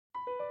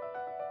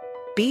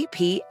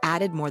BP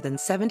added more than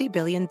 $70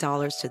 billion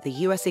to the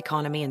U.S.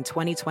 economy in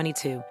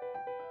 2022.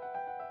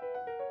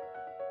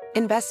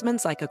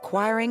 Investments like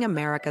acquiring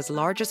America's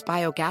largest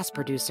biogas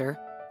producer,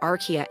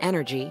 Archaea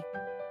Energy,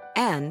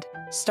 and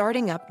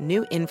starting up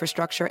new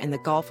infrastructure in the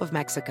Gulf of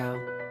Mexico.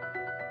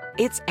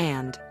 It's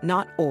and,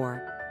 not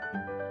or.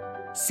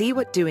 See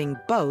what doing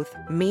both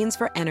means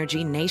for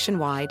energy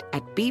nationwide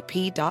at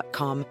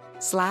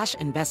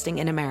bp.com/investing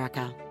in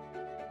America.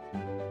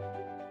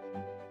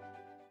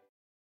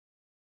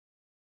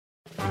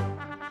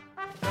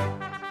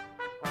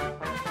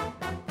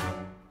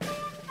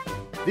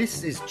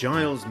 This is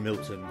Giles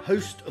Milton,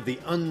 host of the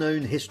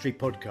Unknown History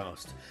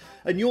podcast,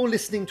 and you're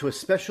listening to a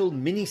special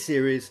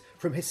mini-series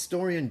from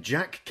historian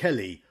Jack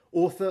Kelly,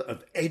 author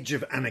of Edge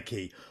of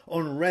Anarchy,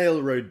 on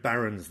railroad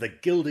barons, the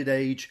Gilded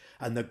Age,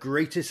 and the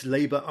greatest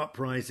labour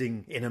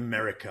uprising in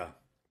America.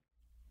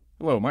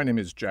 Hello, my name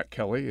is Jack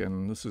Kelly,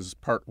 and this is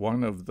part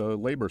one of the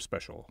labor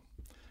special,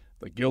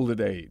 the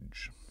Gilded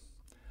Age.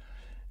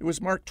 It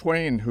was Mark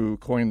Twain who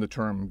coined the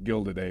term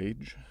Gilded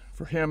Age.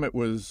 For him, it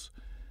was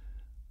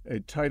a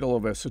title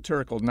of a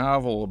satirical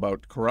novel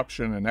about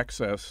corruption and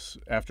excess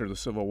after the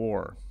Civil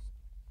War.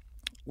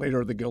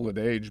 Later, the Gilded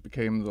Age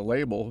became the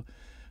label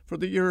for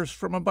the years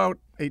from about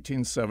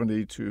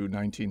 1870 to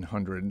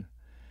 1900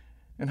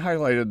 and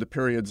highlighted the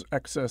period's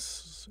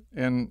excess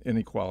and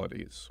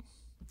inequalities.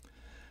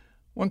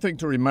 One thing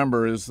to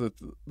remember is that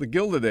the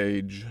Gilded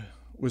Age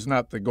was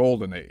not the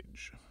Golden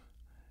Age.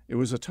 It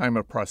was a time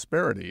of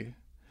prosperity,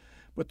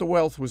 but the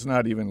wealth was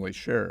not evenly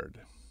shared.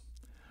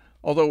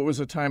 Although it was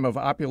a time of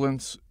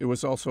opulence, it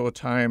was also a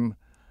time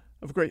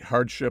of great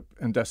hardship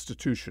and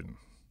destitution.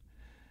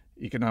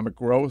 Economic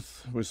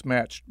growth was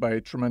matched by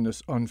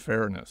tremendous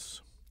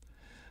unfairness.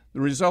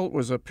 The result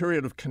was a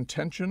period of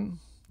contention,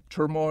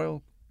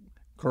 turmoil,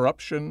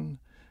 corruption,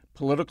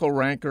 political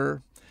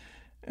rancor,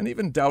 and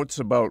even doubts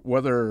about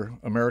whether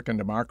American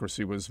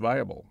democracy was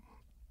viable.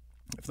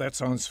 If that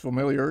sounds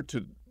familiar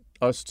to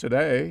us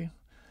today,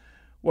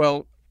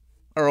 well,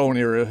 our own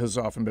era has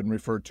often been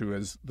referred to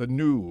as the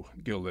New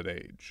Gilded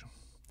Age.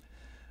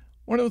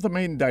 One of the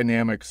main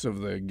dynamics of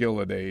the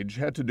Gilded Age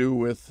had to do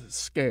with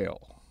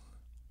scale.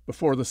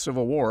 Before the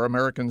Civil War,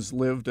 Americans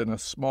lived in a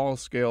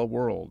small-scale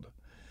world.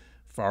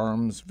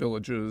 Farms,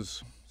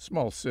 villages,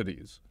 small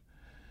cities.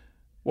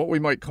 What we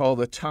might call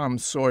the Tom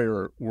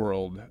Sawyer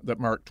world that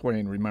Mark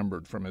Twain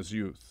remembered from his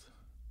youth.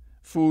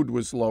 Food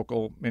was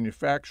local,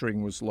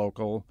 manufacturing was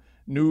local,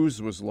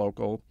 news was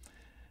local,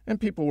 and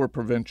people were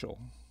provincial.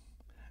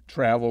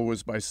 Travel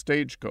was by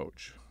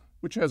stagecoach,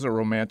 which has a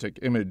romantic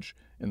image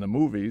in the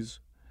movies,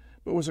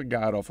 but was a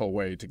god-awful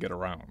way to get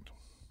around.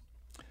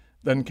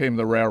 Then came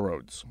the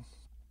railroads.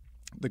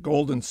 The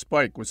Golden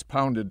Spike was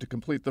pounded to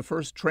complete the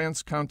first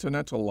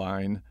transcontinental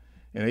line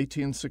in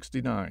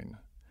 1869,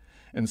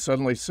 and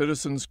suddenly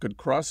citizens could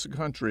cross the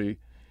country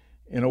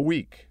in a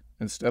week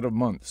instead of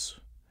months,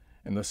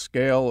 and the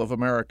scale of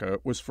America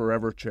was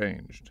forever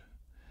changed.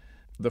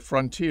 The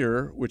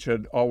frontier, which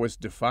had always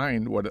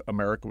defined what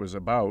America was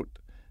about,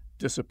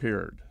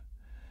 disappeared.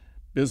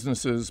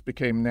 Businesses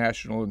became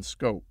national in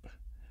scope.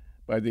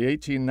 By the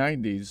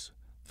 1890s,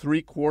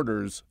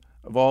 3/4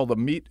 of all the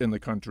meat in the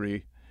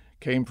country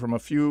came from a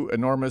few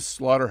enormous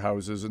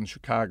slaughterhouses in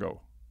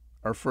Chicago,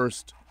 our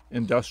first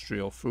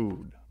industrial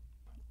food.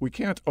 We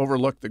can't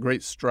overlook the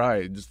great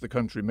strides the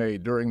country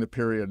made during the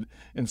period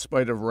in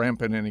spite of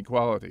rampant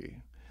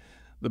inequality.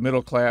 The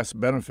middle class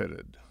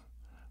benefited.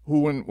 Who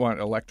wouldn't want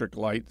electric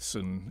lights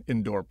and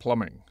indoor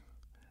plumbing,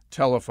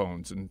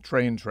 telephones and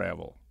train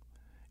travel,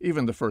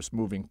 even the first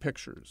moving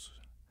pictures?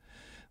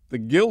 The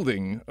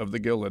gilding of the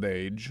Gilded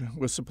Age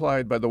was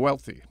supplied by the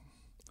wealthy.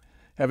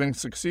 Having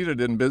succeeded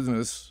in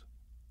business,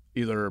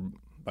 either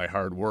by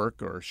hard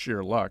work or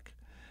sheer luck,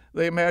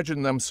 they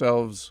imagined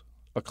themselves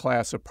a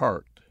class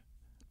apart,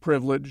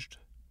 privileged,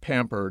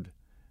 pampered,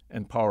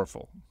 and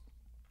powerful.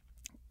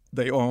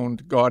 They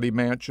owned gaudy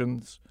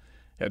mansions,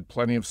 had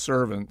plenty of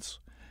servants,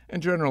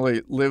 and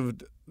generally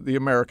lived the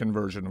American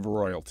version of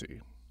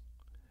royalty.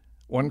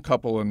 One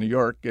couple in New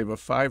York gave a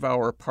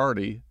 5-hour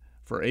party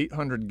for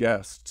 800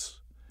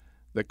 guests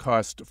that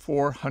cost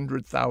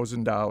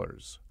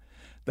 $400,000.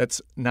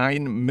 That's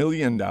 $9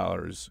 million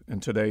in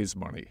today's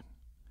money.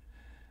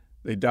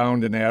 They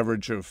downed an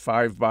average of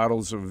 5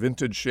 bottles of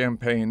vintage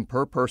champagne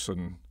per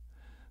person,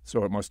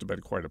 so it must have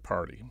been quite a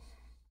party.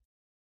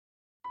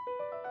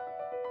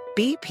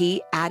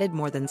 BP added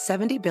more than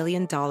 $70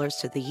 billion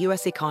to the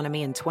U.S.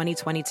 economy in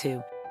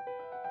 2022.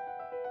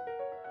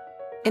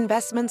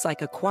 Investments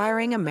like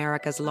acquiring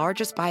America's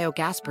largest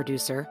biogas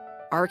producer,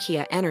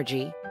 Archaea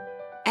Energy,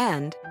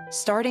 and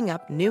starting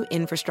up new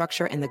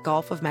infrastructure in the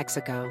Gulf of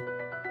Mexico.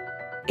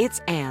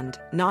 It's and,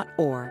 not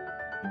or.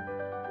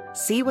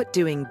 See what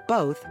doing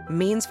both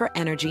means for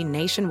energy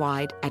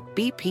nationwide at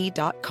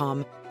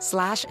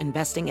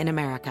bp.com/investing in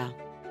America.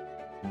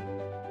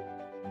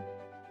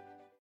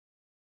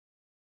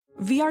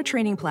 VR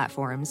training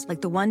platforms,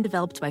 like the one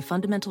developed by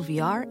Fundamental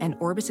VR and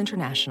Orbis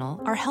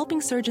International, are helping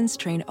surgeons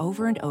train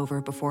over and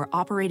over before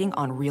operating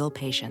on real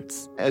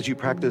patients. As you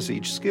practice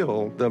each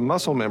skill, the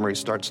muscle memory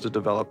starts to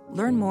develop.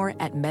 Learn more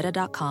at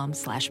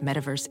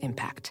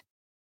meta.com/metaverseimpact.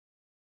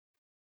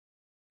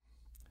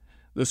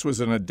 This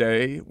was in a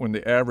day when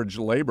the average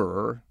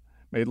laborer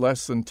made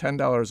less than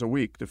 $10 a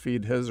week to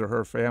feed his or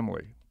her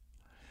family.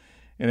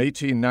 In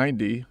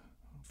 1890,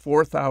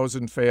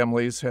 4,000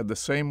 families had the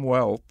same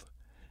wealth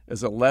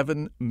as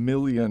 11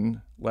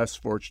 million less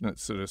fortunate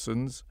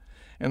citizens,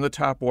 and the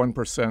top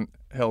 1%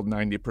 held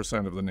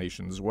 90% of the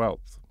nation's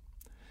wealth.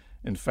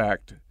 In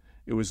fact,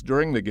 it was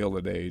during the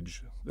Gilded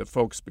Age that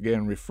folks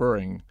began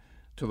referring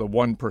to the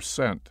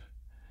 1%,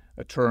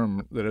 a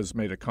term that has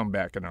made a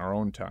comeback in our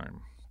own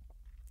time.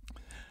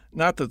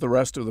 Not that the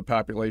rest of the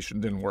population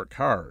didn't work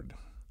hard.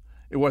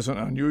 It wasn't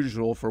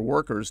unusual for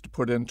workers to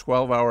put in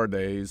 12-hour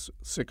days,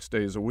 6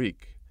 days a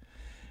week.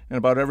 And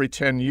about every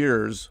 10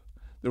 years,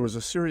 there was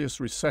a serious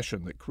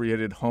recession that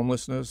created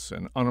homelessness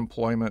and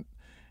unemployment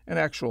and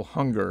actual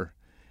hunger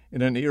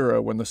in an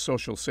era when the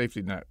social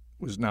safety net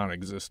was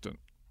non-existent.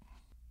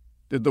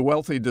 Did the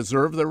wealthy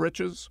deserve their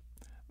riches?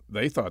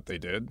 They thought they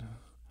did.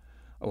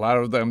 A lot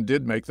of them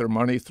did make their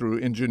money through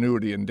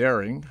ingenuity and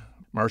daring.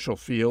 Marshall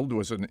Field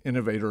was an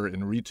innovator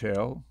in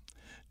retail.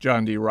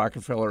 John D.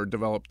 Rockefeller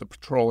developed the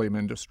petroleum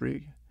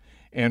industry.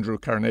 Andrew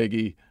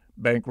Carnegie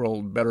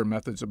bankrolled better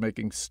methods of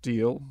making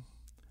steel.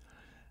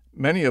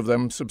 Many of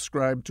them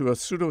subscribed to a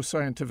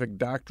pseudoscientific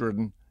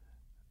doctrine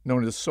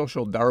known as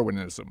social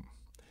Darwinism.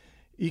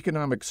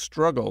 Economic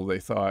struggle, they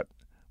thought,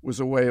 was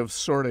a way of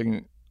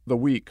sorting the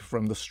weak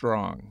from the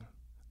strong.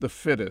 The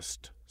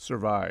fittest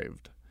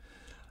survived.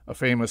 A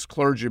famous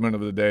clergyman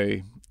of the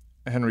day,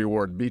 Henry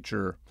Ward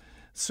Beecher,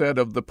 said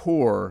of the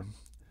poor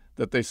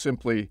that they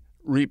simply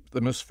reap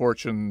the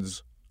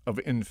misfortunes of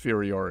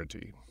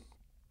inferiority.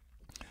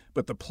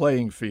 But the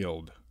playing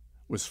field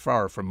was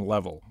far from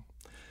level.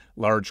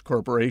 Large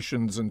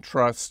corporations and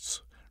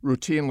trusts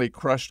routinely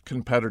crushed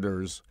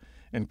competitors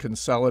and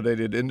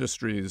consolidated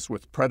industries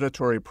with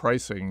predatory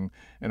pricing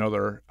and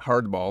other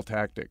hardball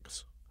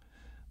tactics.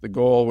 The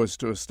goal was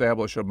to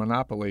establish a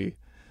monopoly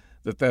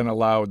that then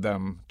allowed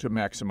them to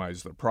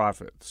maximize their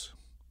profits.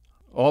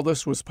 All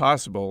this was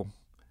possible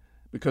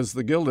because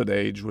the Gilded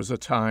Age was a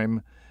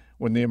time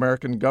when the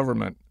American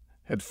government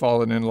had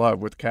fallen in love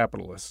with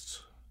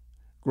capitalists.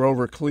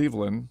 Grover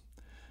Cleveland,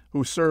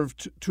 who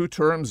served 2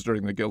 terms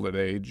during the Gilded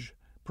Age,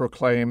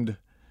 proclaimed,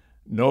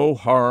 "No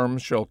harm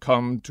shall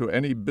come to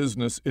any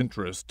business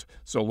interest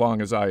so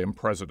long as I am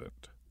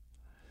president."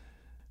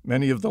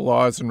 Many of the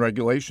laws and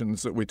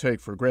regulations that we take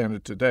for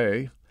granted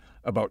today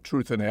about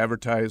truth in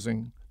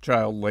advertising,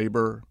 child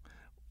labor,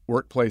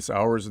 workplace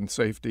hours and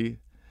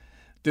safety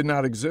did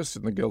not exist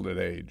in the Gilded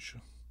Age.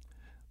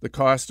 The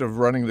cost of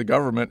running the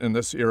government in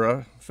this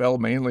era fell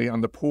mainly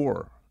on the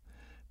poor.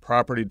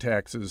 Property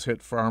taxes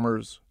hit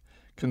farmers.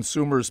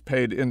 Consumers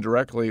paid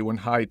indirectly when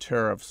high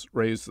tariffs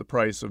raised the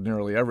price of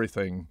nearly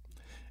everything,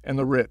 and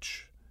the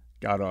rich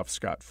got off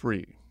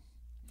scot-free.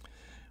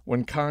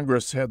 When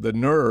Congress had the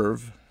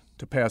nerve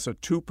to pass a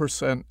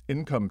 2%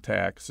 income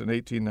tax in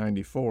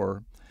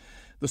 1894,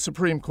 the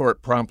Supreme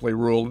Court promptly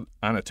ruled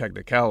on a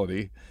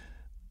technicality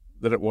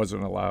that it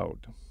wasn't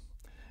allowed.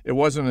 It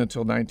wasn't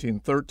until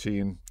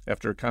 1913,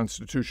 after a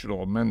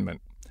constitutional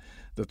amendment,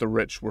 that the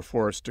rich were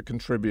forced to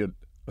contribute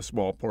a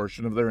small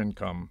portion of their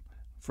income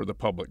for the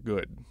public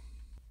good.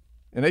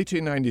 In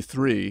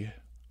 1893,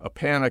 a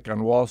panic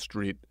on Wall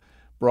Street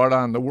brought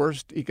on the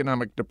worst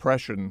economic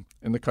depression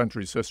in the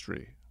country's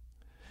history.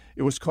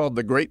 It was called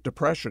the Great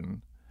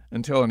Depression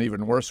until an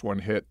even worse one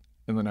hit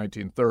in the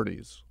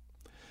 1930s.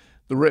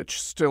 The rich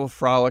still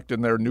frolicked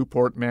in their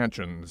Newport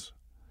mansions,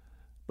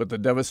 but the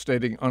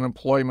devastating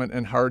unemployment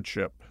and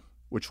hardship,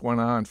 which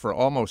went on for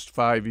almost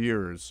 5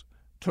 years,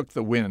 took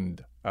the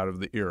wind out of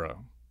the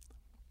era.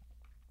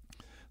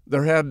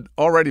 There had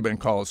already been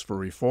calls for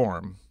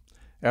reform.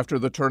 After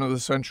the turn of the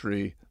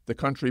century, the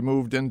country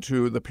moved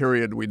into the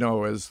period we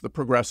know as the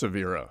Progressive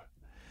Era.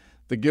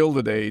 The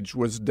Gilded Age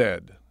was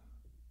dead,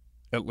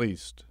 at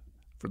least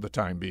for the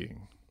time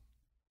being.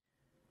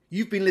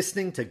 You've been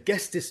listening to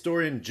guest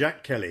historian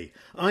Jack Kelly.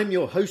 I'm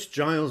your host,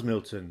 Giles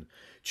Milton.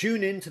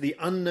 Tune in to the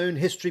Unknown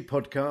History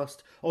podcast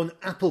on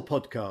Apple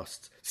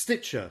Podcasts,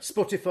 Stitcher,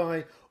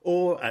 Spotify,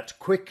 or at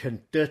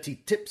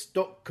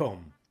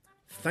quickanddirtytips.com.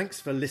 Thanks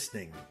for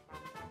listening.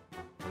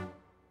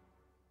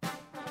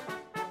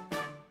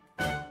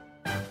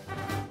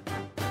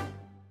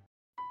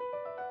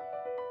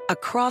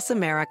 Across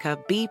America,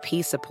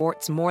 BP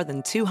supports more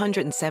than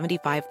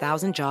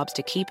 275,000 jobs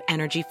to keep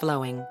energy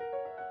flowing.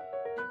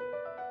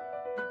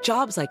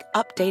 Jobs like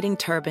updating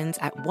turbines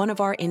at one of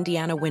our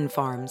Indiana wind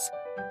farms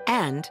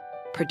and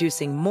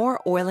producing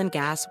more oil and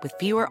gas with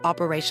fewer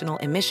operational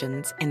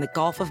emissions in the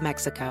Gulf of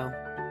Mexico.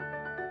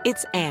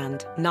 It's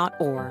and, not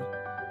or.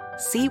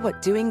 See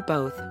what doing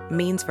both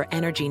means for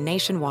energy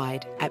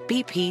nationwide at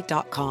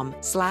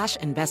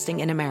bp.com/investing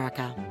in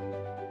America.